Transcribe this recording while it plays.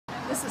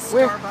This is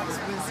We're,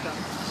 Starbucks wisdom.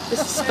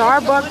 this is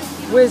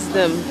Starbucks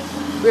Wisdom.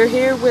 We're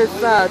here with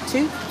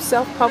two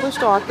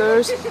self-published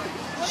authors,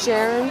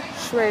 Sharon,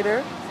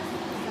 Schroeder,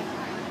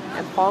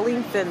 and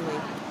Pauline Findlay.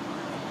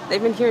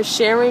 They've been here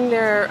sharing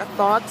their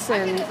thoughts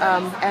and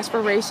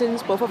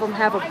aspirations. Both of them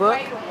have a book,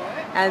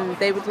 and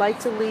they would like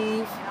to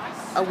leave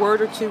a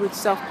word or two with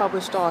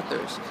self-published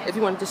authors. If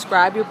you want to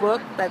describe your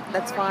book,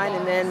 that's fine,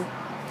 and then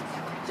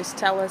just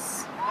tell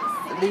us,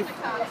 leave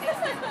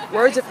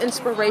words of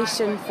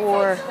inspiration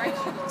for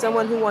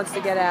someone who wants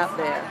to get out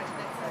there.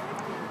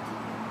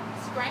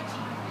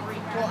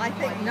 Well, I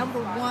think number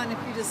one, if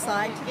you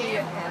decide to be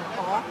an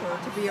author,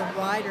 to be a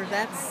writer,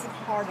 that's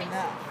hard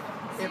enough.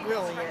 It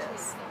really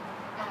is.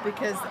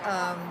 Because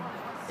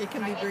it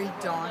can be very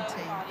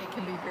daunting. It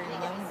can be very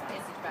lonely.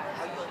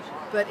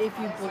 But if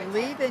you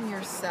believe in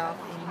yourself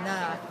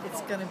enough,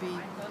 it's going to be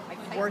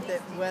worth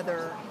it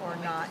whether or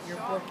not your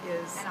book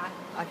is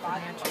a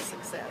financial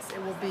success.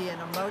 It will be an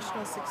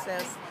emotional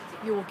success.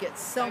 You will get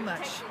so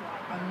much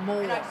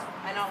more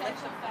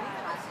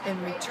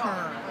in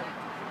return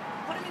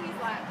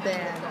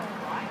than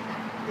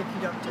if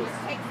you don't do it.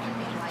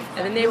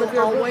 And the name of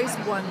your always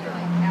wonder.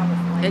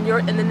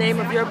 And the name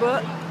of your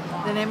book?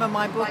 The name of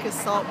my book is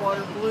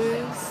Saltwater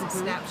Blues,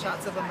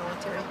 Snapshots of a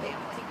Military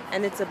Family.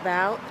 And it's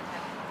about?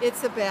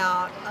 It's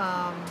about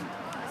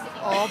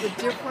all the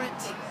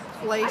different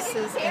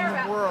places in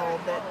the world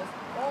that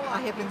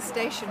I have been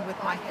stationed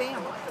with my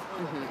family.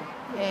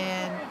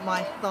 And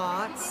my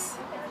thoughts,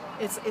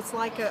 it's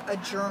like a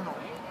journal,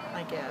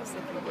 I guess,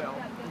 if you will,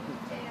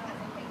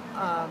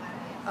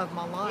 of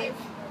my life.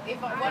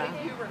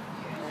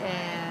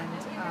 And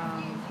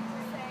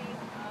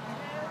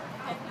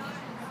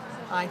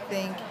I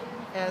think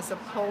as a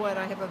poet,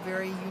 I have a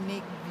very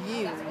unique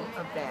view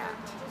of that.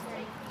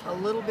 A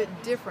little bit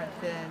different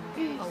than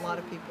a lot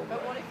of people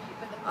would.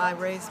 I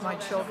raised my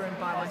children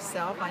by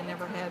myself. I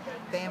never had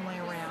family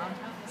around,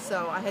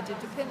 so I had to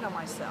depend on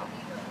myself.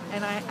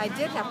 And I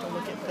did have to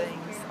look at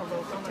things a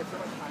little bit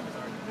differently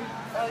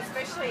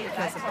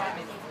because of that.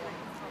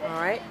 All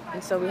right,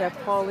 and so we have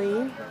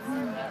Pauline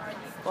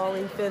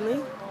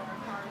Findlay.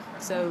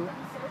 So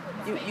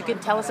you can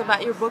tell us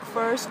about your book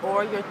first,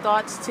 or your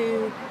thoughts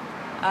to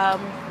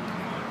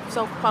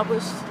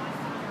self-published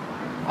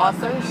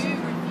authors.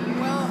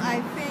 Well,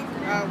 I think,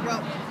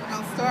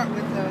 I'll start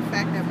with the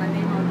fact that my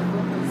name on the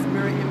book is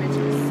Mirror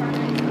Images.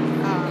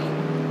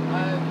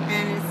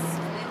 And it's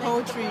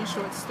poetry and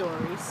short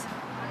stories.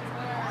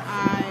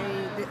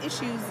 The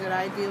issues that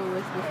I deal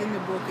with within the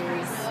book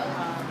is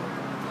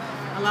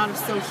a lot of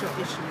social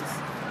issues.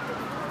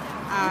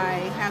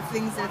 I have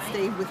things that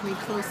stay with me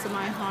close to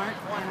my heart,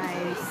 and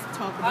I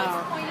talk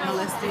about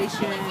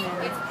molestation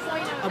and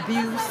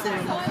abuse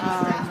and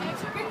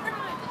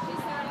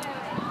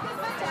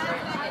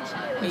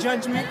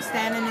judgment,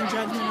 standing in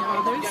judgment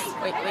of others.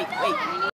 Wait.